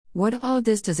What all of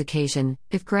this does occasion,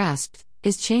 if grasped,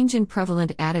 is change in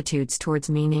prevalent attitudes towards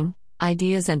meaning,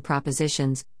 ideas and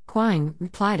propositions, Quine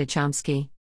replied to Chomsky.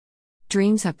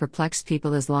 Dreams have perplexed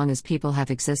people as long as people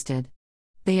have existed.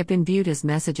 They have been viewed as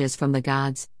messages from the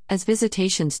gods, as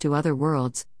visitations to other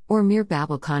worlds, or mere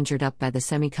babble conjured up by the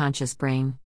semi-conscious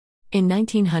brain. In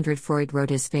 1900 Freud wrote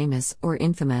his famous, or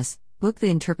infamous, book The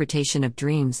Interpretation of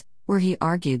Dreams, where he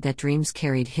argued that dreams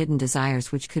carried hidden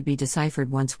desires which could be deciphered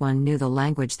once one knew the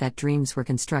language that dreams were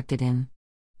constructed in.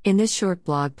 In this short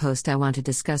blog post I want to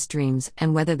discuss dreams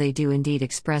and whether they do indeed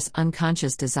express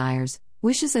unconscious desires,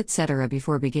 wishes etc.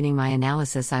 Before beginning my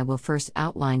analysis I will first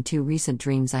outline 2 recent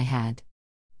dreams I had.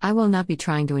 I will not be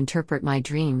trying to interpret my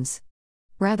dreams.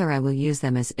 Rather I will use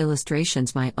them as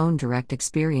illustrations my own direct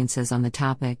experiences on the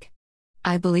topic.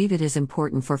 I believe it is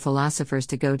important for philosophers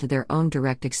to go to their own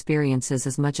direct experiences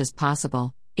as much as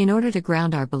possible, in order to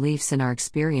ground our beliefs in our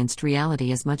experienced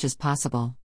reality as much as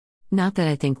possible. Not that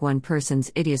I think one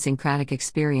person's idiosyncratic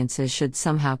experiences should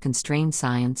somehow constrain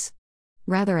science.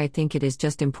 Rather I think it is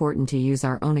just important to use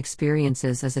our own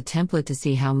experiences as a template to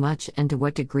see how much and to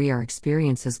what degree our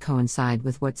experiences coincide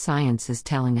with what science is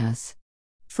telling us.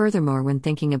 Furthermore, when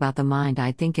thinking about the mind,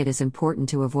 I think it is important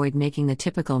to avoid making the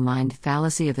typical mind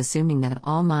fallacy of assuming that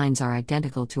all minds are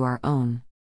identical to our own.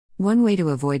 One way to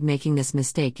avoid making this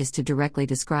mistake is to directly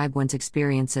describe one's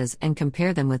experiences and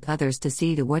compare them with others to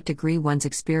see to what degree one's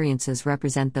experiences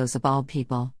represent those of all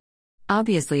people.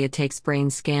 Obviously, it takes brain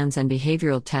scans and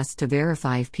behavioral tests to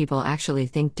verify if people actually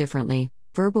think differently.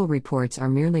 Verbal reports are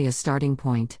merely a starting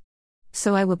point.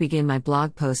 So I will begin my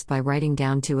blog post by writing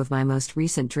down 2 of my most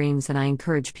recent dreams, and I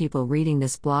encourage people reading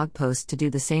this blog post to do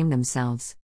the same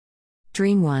themselves.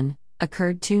 Dream 1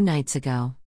 occurred 2 nights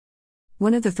ago.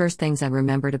 One of the first things I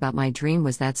remembered about my dream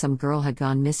was that some girl had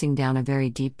gone missing down a very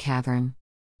deep cavern.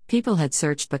 People had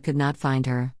searched but could not find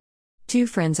her. 2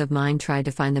 friends of mine tried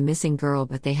to find the missing girl,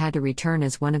 but they had to return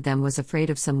as one of them was afraid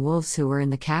of some wolves who were in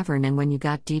the cavern, and when you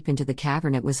got deep into the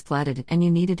cavern it was flooded and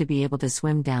you needed to be able to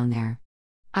swim down there.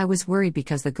 I was worried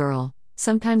because the girl,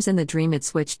 sometimes in the dream it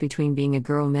switched between being a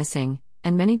girl missing,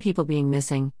 and many people being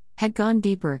missing, had gone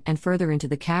deeper and further into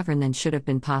the cavern than should have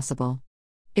been possible.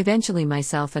 Eventually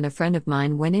myself and a friend of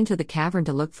mine went into the cavern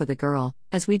to look for the girl.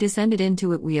 As we descended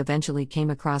into it we eventually came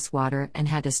across water and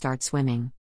had to start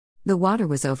swimming. The water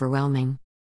was overwhelming.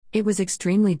 It was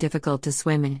extremely difficult to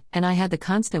swim in, and I had the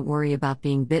constant worry about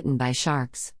being bitten by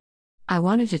sharks. I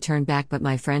wanted to turn back, but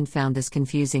my friend found this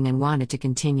confusing and wanted to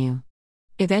continue.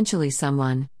 Eventually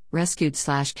someone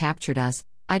rescued/captured us.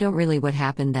 I don't really what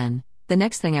happened then. The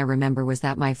next thing I remember was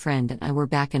that my friend and I were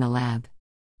back in a lab.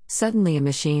 Suddenly a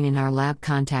machine in our lab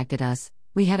contacted us.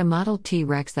 We had a Model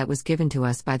T-Rex that was given to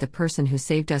us by the person who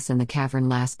saved us in the cavern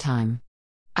last time.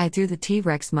 I threw the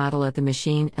T-Rex model at the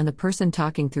machine, and the person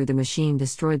talking through the machine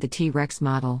destroyed the T-Rex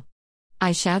model.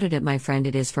 I shouted at my friend,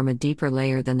 "It is from a deeper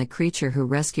layer than the creature who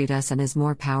rescued us and is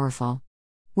more powerful."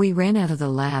 We ran out of the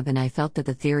lab and I felt that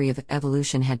the theory of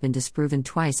evolution had been disproven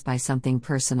twice by something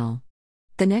personal.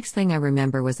 The next thing I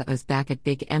remember was that I was back at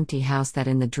big empty house that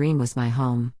in the dream was my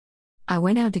home. I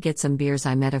went out to get some beers.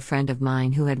 I met a friend of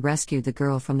mine who had rescued the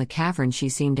girl from the cavern. She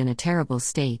seemed in a terrible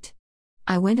state.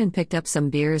 I went and picked up some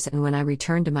beers, and when I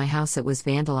returned to my house it was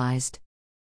vandalized.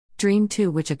 Dream 2,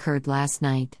 which occurred last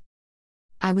night.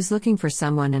 I was looking for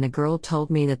someone and a girl told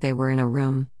me that they were in a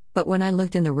room, but when I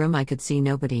looked in the room I could see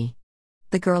nobody.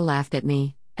 The girl laughed at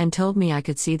me, and told me I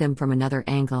could see them from another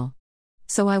angle.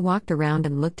 So I walked around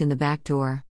and looked in the back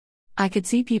door. I could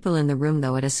see people in the room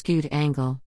though at a skewed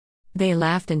angle. They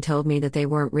laughed and told me that they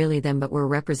weren't really them but were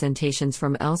representations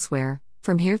from elsewhere.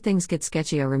 From here things get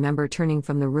sketchy. I remember turning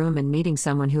from the room and meeting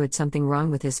someone who had something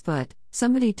wrong with his foot.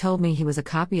 Somebody told me he was a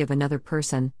copy of another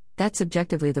person, that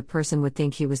subjectively the person would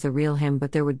think he was the real him,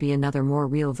 but there would be another more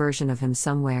real version of him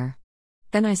somewhere.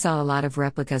 Then I saw a lot of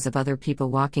replicas of other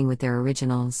people walking with their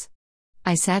originals.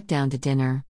 I sat down to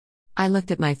dinner. I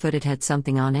looked at my foot, it had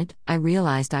something on it. I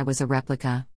realized I was a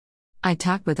replica. I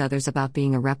talked with others about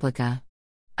being a replica.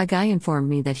 A guy informed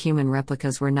me that human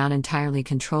replicas were not entirely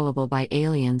controllable by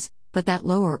aliens, but that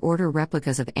lower-order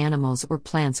replicas of animals or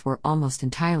plants were almost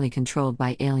entirely controlled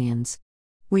by aliens.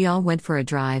 We all went for a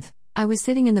drive. I was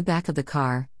sitting in the back of the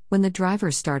car. When the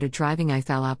driver started driving I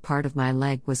fell out. Part of my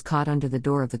leg was caught under the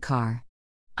door of the car.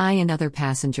 I and other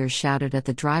passengers shouted at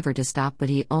the driver to stop, but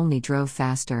he only drove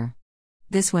faster.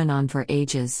 This went on for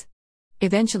ages.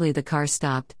 Eventually the car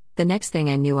stopped. The next thing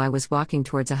I knew I was walking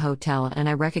towards a hotel and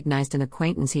I recognized an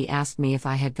acquaintance. He asked me if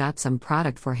I had got some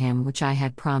product for him, which I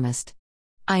had promised.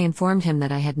 I informed him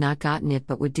that I had not gotten it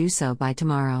but would do so by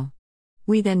tomorrow.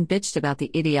 We then bitched about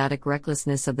the idiotic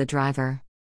recklessness of the driver.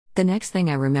 The next thing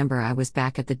I remember, I was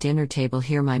back at the dinner table.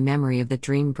 Here my memory of the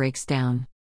dream breaks down.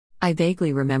 I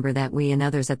vaguely remember that we and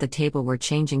others at the table were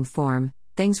changing form,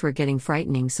 things were getting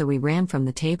frightening, so we ran from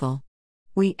the table.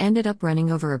 We ended up running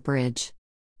over a bridge.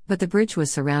 But the bridge was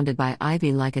surrounded by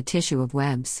ivy like a tissue of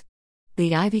webs.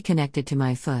 The ivy connected to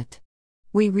my foot.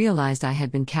 We realized I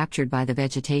had been captured by the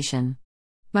vegetation.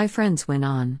 My friends went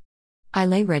on. I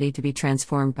lay ready to be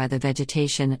transformed by the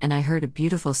vegetation, and I heard a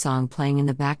beautiful song playing in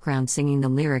the background singing the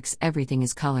lyrics, "Everything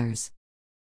is colors."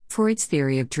 Freud's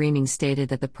theory of dreaming stated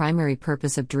that the primary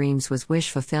purpose of dreams was wish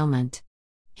fulfillment.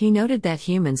 He noted that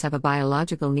humans have a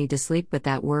biological need to sleep, but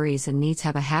that worries and needs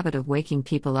have a habit of waking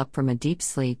people up from a deep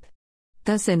sleep.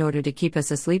 Thus, in order to keep us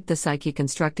asleep, the psyche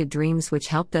constructed dreams which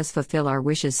helped us fulfill our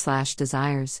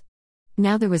wishes/desires.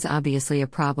 Now, there was obviously a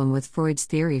problem with Freud's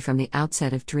theory from the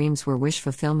outset. If dreams were wish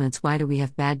fulfillments, why do we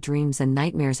have bad dreams and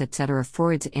nightmares, etc.?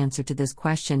 Freud's answer to this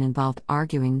question involved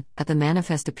arguing that the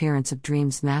manifest appearance of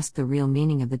dreams masked the real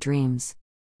meaning of the dreams.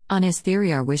 On his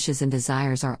theory, our wishes and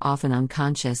desires are often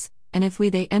unconscious, and if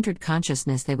they entered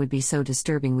consciousness, they would be so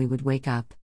disturbing we would wake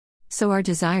up. So our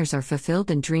desires are fulfilled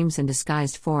in dreams in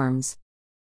disguised forms.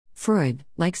 Freud,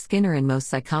 like Skinner and most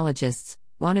psychologists,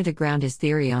 wanted to ground his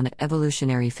theory on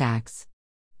evolutionary facts.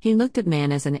 He looked at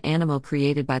man as an animal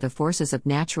created by the forces of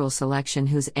natural selection,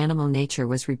 whose animal nature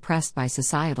was repressed by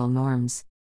societal norms.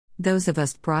 Those of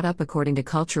us brought up according to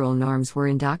cultural norms were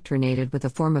indoctrinated with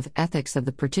a form of ethics of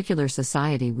the particular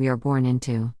society we are born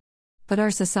into. But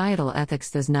our societal ethics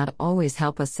does not always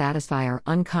help us satisfy our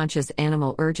unconscious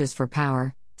animal urges for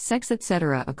power, sex,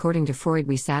 etc. According to Freud,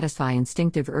 we satisfy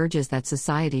instinctive urges that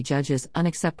society judges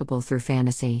unacceptable through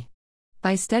fantasy.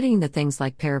 By studying the things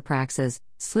like parapraxis,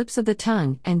 slips of the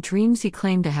tongue, and dreams, he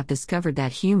claimed to have discovered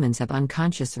that humans have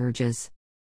unconscious urges.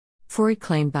 Freud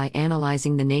claimed by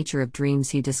analyzing the nature of dreams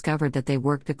he discovered that they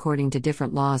worked according to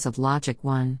different laws of logic.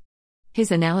 1.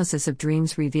 His analysis of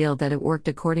dreams revealed that it worked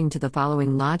according to the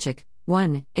following logic: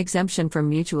 1. Exemption from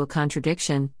mutual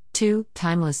contradiction, 2.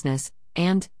 Timelessness,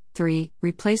 and 3.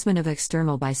 Replacement of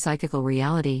external by psychical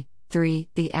reality, 3.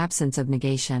 The absence of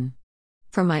negation.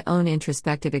 From my own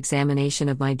introspective examination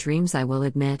of my dreams, I will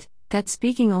admit that,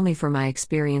 speaking only for my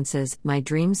experiences, my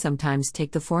dreams sometimes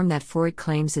take the form that Freud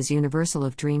claims is universal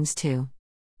of dreams too.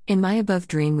 In my above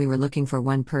dream, we were looking for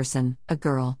one person, a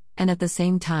girl, and at the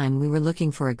same time we were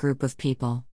looking for a group of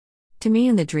people. To me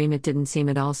in the dream it didn't seem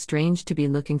at all strange to be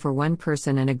looking for one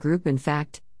person and a group. In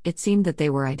fact, it seemed that they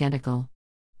were identical.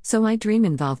 So my dream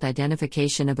involved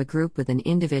identification of a group with an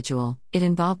individual. It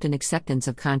involved an acceptance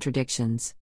of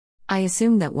contradictions. I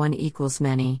assumed that 1 equals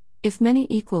many, if many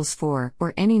equals 4,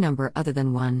 or any number other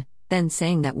than 1, then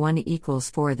saying that 1 equals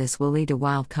 4, this will lead to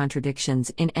wild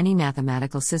contradictions in any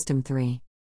mathematical system. 3.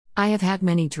 I have had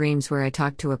many dreams where I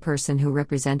talked to a person who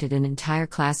represented an entire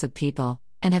class of people,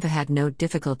 and have had no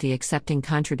difficulty accepting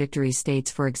contradictory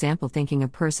states, for example thinking a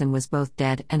person was both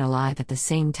dead and alive at the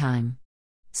same time.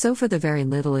 So for the very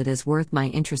little it is worth, my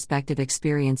introspective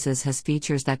experiences has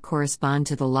features that correspond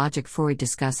to the logic Freud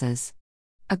discusses.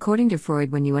 According to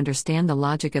Freud, when you understand the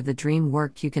logic of the dream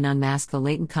work, you can unmask the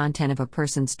latent content of a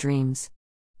person's dreams.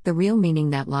 The real meaning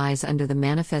that lies under the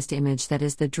manifest image that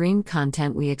is the dream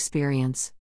content we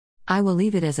experience. I will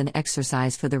leave it as an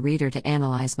exercise for the reader to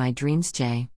analyze my dreams.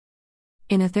 J.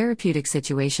 In a therapeutic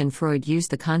situation, Freud used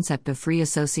the concept of free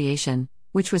association,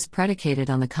 which was predicated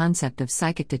on the concept of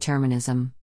psychic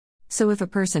determinism. So if a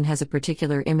person has a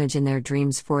particular image in their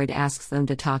dreams, Freud asks them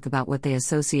to talk about what they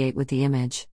associate with the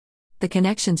image. The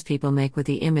connections people make with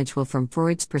the image will, from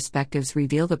Freud's perspectives,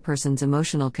 reveal the person's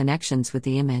emotional connections with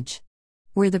the image.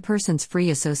 Where the person's free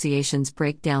associations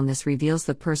break down, this reveals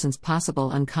the person's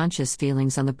possible unconscious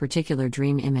feelings on the particular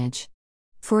dream image.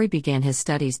 Freud began his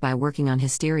studies by working on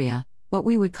hysteria, what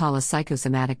we would call a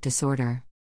psychosomatic disorder.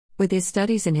 With his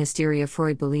studies in hysteria,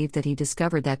 Freud believed that he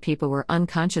discovered that people were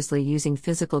unconsciously using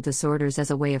physical disorders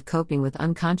as a way of coping with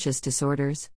unconscious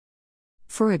disorders.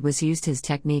 Freud was used his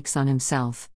techniques on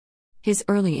himself. His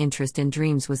early interest in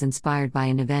dreams was inspired by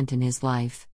an event in his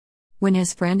life. When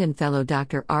his friend and fellow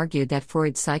doctor argued that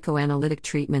Freud's psychoanalytic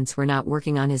treatments were not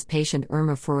working on his patient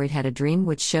Irma, Freud had a dream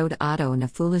which showed Otto in a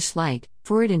foolish light.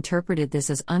 Freud interpreted this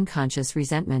as unconscious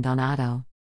resentment on Otto.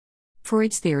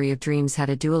 Freud's theory of dreams had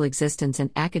a dual existence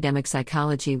in academic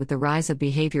psychology. With the rise of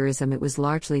behaviorism, it was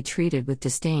largely treated with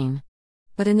disdain.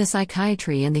 But in the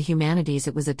psychiatry and the humanities,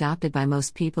 it was adopted by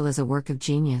most people as a work of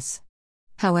genius.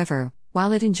 However,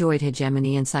 while it enjoyed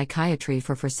hegemony in psychiatry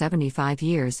for 75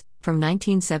 years, from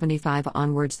 1975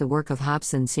 onwards the work of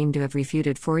Hobson seemed to have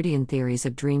refuted Freudian theories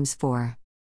of dreams. 4.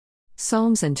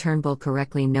 Solms and Turnbull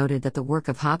correctly noted that the work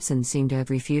of Hobson seemed to have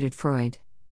refuted Freud.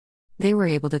 They were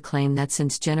able to claim that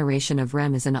since generation of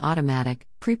REM is an automatic,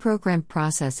 pre-programmed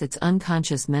process, its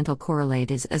unconscious mental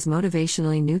correlate is as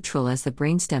motivationally neutral as the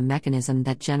brainstem mechanism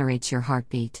that generates your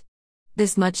heartbeat.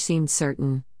 This much seemed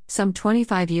certain. Some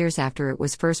 25 years after it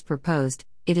was first proposed,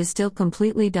 it still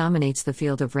completely dominates the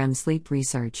field of REM sleep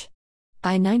research.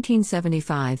 By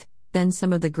 1975, then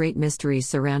some of the great mysteries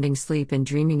surrounding sleep and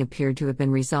dreaming appeared to have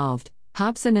been resolved.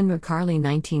 Hobson and McCarley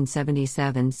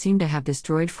 1977 seem to have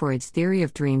destroyed Freud's theory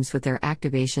of dreams with their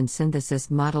activation synthesis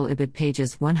model IBID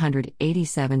pages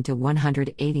 187 to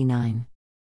 189.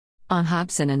 On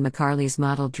Hobson and McCarley's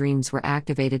model, dreams were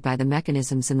activated by the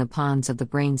mechanisms in the pons of the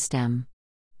brain stem.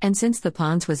 And since the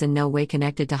pons was in no way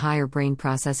connected to higher brain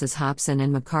processes, Hobson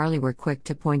and McCarley were quick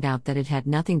to point out that it had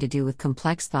nothing to do with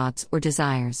complex thoughts or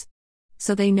desires.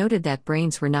 So they noted that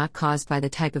brains were not caused by the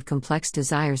type of complex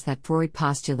desires that Freud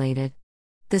postulated.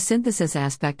 The synthesis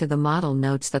aspect of the model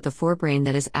notes that the forebrain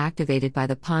that is activated by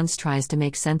the pons tries to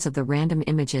make sense of the random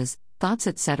images, thoughts,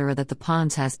 etc. that the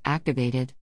pons has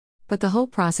activated. But the whole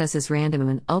process is random,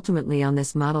 and ultimately on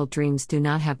this model, dreams do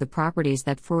not have the properties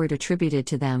that Freud attributed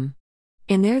to them.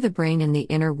 In The Brain and the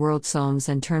Inner World, Solms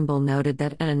and Turnbull noted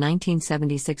that at a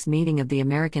 1976 meeting of the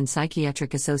American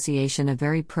Psychiatric Association, a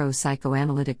very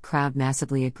pro-psychoanalytic crowd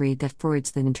massively agreed that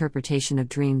Freud's interpretation of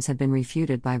dreams had been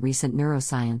refuted by recent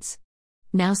neuroscience.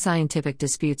 Now scientific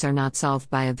disputes are not solved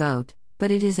by a vote,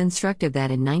 but it is instructive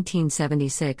that in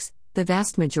 1976, the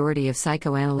vast majority of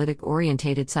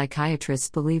psychoanalytic-orientated psychiatrists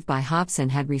believed by Hobson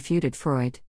had refuted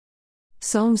Freud.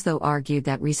 Solms, though, argued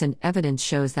that recent evidence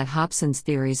shows that Hobson's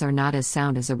theories are not as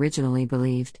sound as originally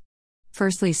believed.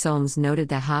 Firstly, Solms noted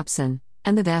that Hobson,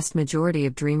 and the vast majority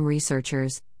of dream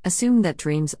researchers, assumed that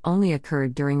dreams only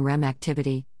occurred during REM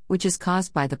activity, which is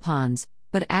caused by the pons,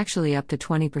 but actually up to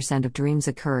 20% of dreams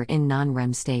occur in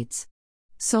non-REM states.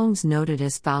 Solms noted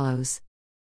as follows.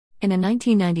 In a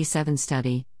 1997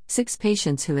 study, 6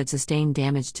 patients who had sustained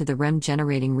damage to the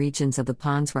REM-generating regions of the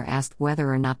pons were asked whether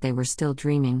or not they were still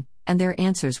dreaming, and their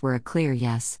answers were a clear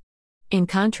yes. In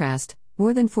contrast,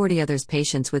 more than 40 others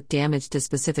patients with damage to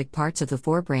specific parts of the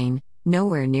forebrain,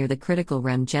 nowhere near the critical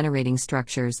REM-generating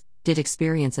structures, did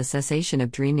experience a cessation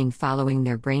of dreaming following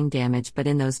their brain damage, but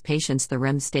in those patients the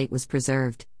REM state was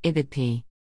preserved. IBID p.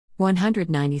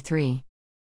 193.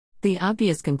 The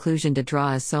obvious conclusion to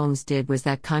draw, as Solms did, was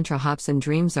that contra Hobson,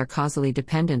 dreams are causally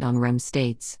dependent on REM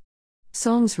states.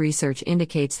 Solms' research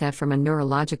indicates that from a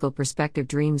neurological perspective,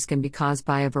 dreams can be caused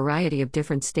by a variety of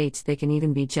different states. They can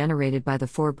even be generated by the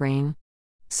forebrain.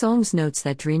 Solms notes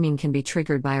that dreaming can be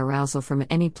triggered by arousal from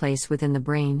any place within the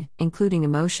brain, including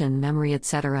emotion, memory,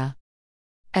 etc.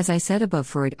 As I said above,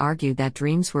 Freud argued that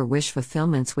dreams were wish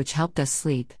fulfillments which helped us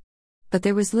sleep. But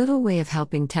there was little way of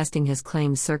helping testing his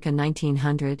claims circa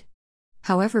 1900.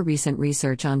 However, recent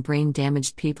research on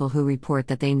brain-damaged people who report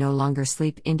that they no longer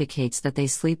sleep indicates that they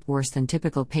sleep worse than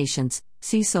typical patients.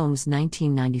 See Solms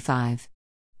 1995.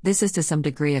 This is to some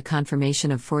degree a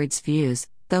confirmation of Freud's views,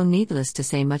 though needless to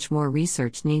say much more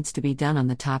research needs to be done on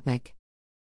the topic.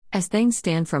 As things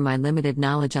stand, from my limited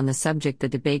knowledge on the subject, the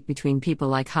debate between people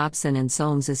like Hobson and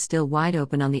Solms is still wide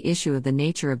open on the issue of the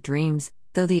nature of dreams,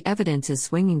 though the evidence is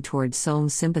swinging towards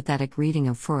Solms' sympathetic reading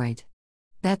of Freud.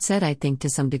 That said, I think to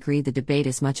some degree the debate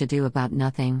is much ado about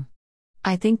nothing.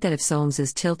 I think that if Solms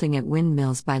is tilting at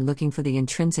windmills by looking for the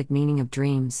intrinsic meaning of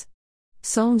dreams,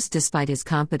 Solms, despite his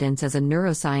competence as a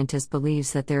neuroscientist,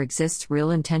 believes that there exists real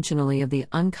intentionally of the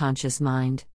unconscious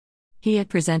mind. He had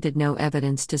presented no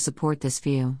evidence to support this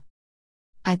view.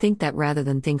 I think that rather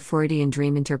than think Freudian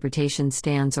dream interpretation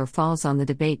stands or falls on the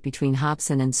debate between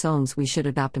Hobson and Solms, we should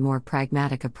adopt a more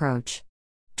pragmatic approach.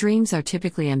 Dreams are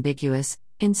typically ambiguous.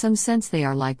 In some sense, they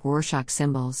are like Rorschach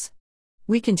symbols.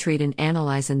 We can treat and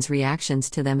analyze one's reactions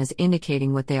to them as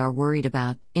indicating what they are worried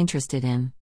about, interested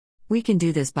in. We can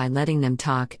do this by letting them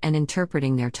talk and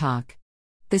interpreting their talk.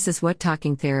 This is what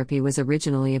talking therapy was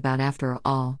originally about, after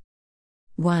all.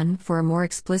 1. For a more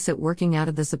explicit working out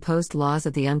of the supposed laws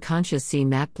of the unconscious, see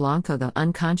Matt Blanco, The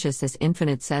Unconscious as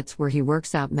Infinite Sets, where he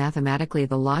works out mathematically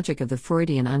the logic of the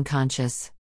Freudian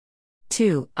unconscious.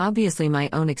 2. Obviously, my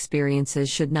own experiences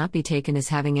should not be taken as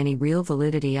having any real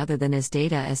validity other than as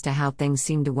data as to how things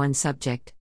seem to one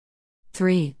subject.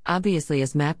 3. Obviously,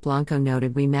 as Matt Blanco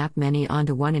noted, we map many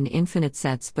onto one in infinite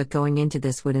sets, but going into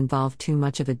this would involve too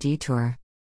much of a detour.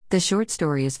 The short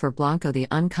story is, for Blanco, the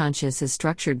unconscious is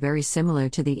structured very similar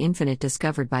to the infinite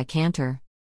discovered by Cantor.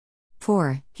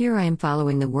 4. Here I am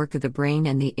following the work of The Brain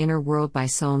and the Inner World by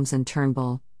Solms and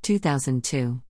Turnbull, 2002.